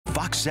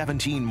Fox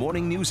 17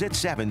 Morning News at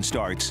 7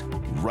 starts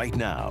right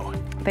now.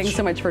 Thanks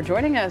so much for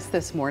joining us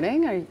this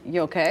morning. Are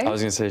you okay? I was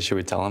going to say, should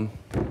we tell him?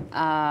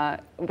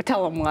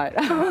 Tell him what?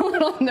 I'm a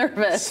little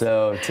nervous.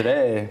 So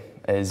today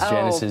is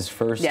Janice's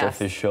first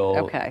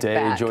official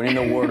day joining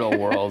the Wordle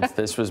world.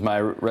 This was my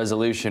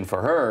resolution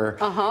for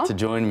her to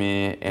join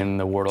me in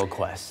the Wordle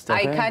quest.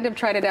 I kind of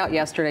tried it out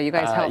yesterday. You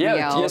guys helped me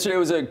out. Yesterday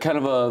was a kind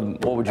of a,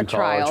 what would you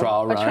call it? A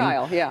trial run. A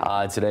trial,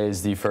 yeah. Today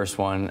is the first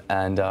one,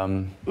 and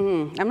I'm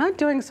not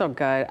doing so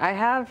good. I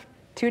have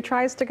 2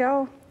 tries to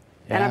go.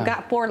 And I've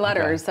got 4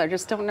 letters. So I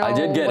just don't know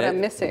what I'm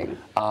missing.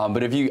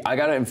 But if I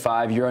got it in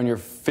 5, you're on your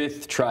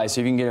 5th try.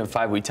 So if you can get it in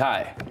 5, we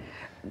tie.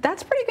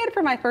 That's pretty good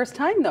for my first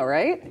time, though,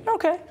 right?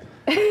 Okay.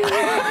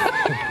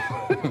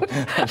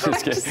 I'm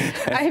just kidding.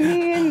 I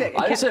mean,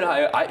 I just said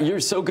you're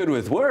so good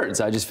with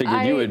words. I just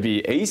figured you would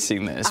be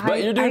acing this,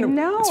 but you're doing.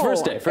 It's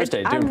first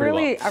day. Doing pretty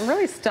well. I'm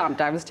really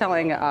stumped. I was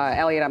telling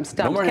Elliot I'm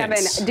stumped. No more Kevin,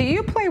 hints. do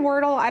you play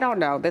Wordle? I don't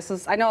know.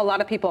 I know a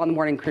lot of people on the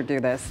morning crew do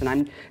this, and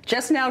I'm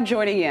just now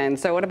joining in.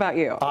 So what about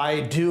you?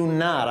 I do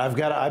not.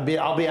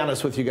 I'll be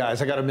honest with you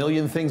guys. I got a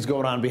million things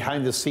going on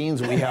behind the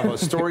scenes. We have a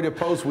story to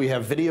post. We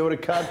have video to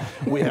cut.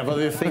 We have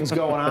other things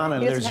going on,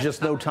 and there's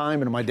just no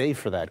time in my day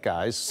for that, guys.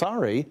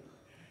 Sorry.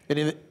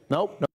 Nope.